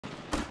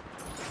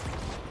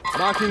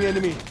Marking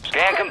enemy.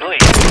 Scan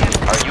complete.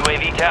 Our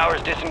UAV tower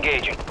is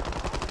disengaging.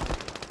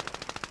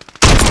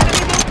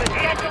 Enemy movement.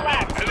 Get to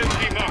left.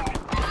 LMG marked.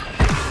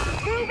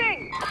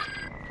 Moving.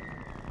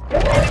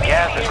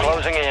 Gas is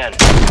closing in.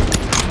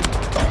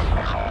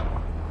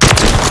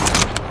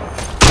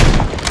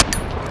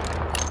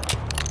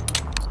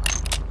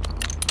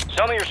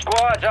 Some of your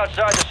squad's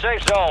outside the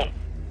safe zone.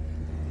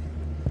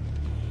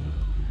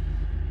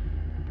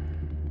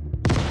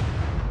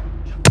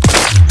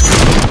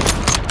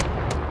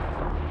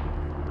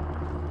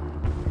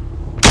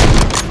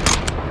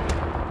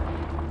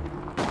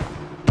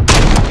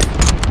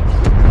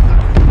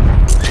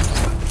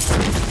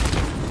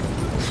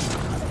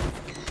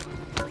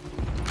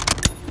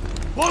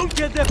 Won't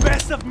get the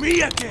best of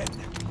me again!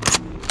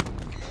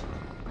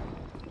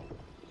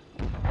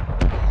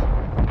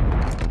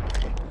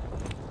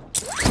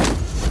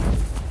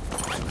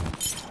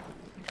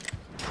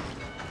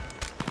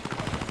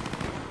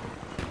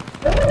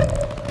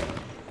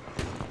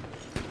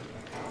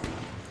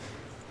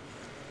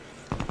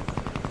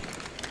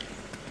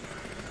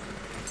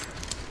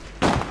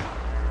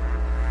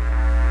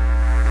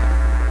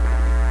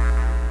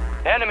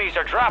 Enemies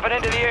are dropping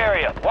into the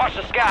area. Watch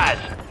the skies.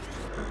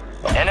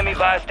 Enemy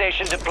buy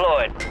station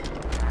deployed.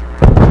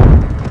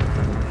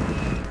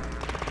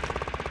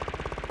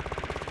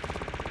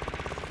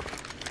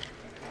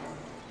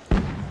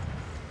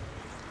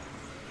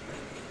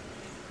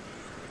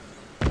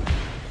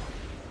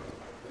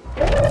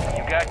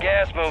 You got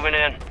gas moving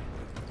in.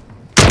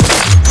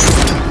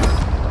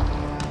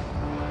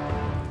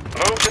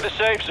 Move to the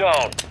safe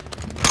zone.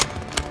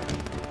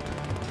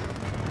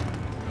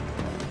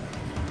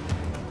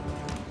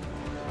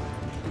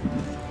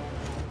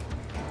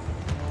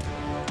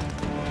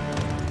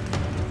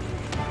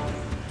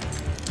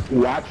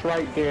 Watch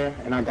right there,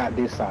 and I got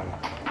this side.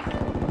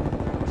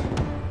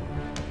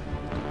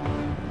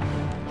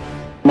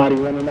 Somebody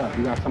running up.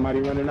 You got somebody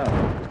running up.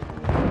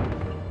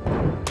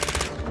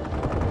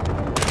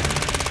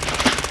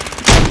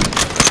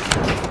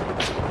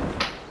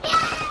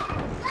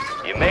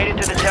 You made it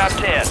to the top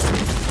 10.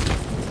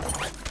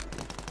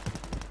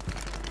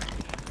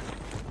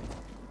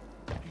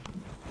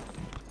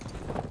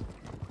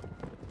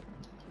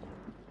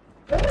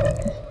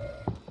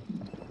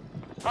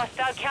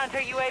 Hostile counter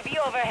UAV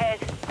overhead.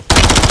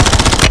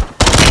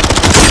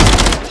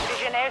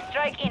 Precision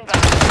airstrike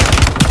inbound.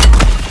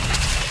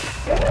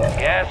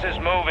 Gas is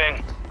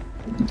moving.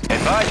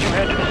 Advise you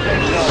head to the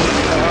safe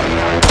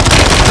zone.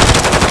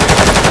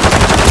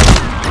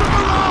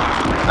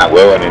 Ah,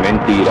 huevo, ni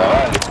mentira,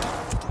 vale.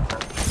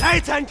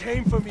 Titan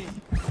came for me!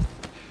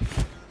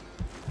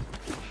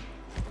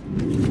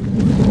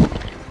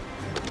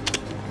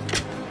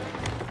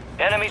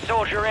 Enemy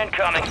soldier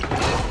incoming.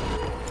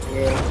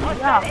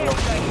 Hostile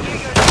airstrike near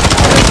your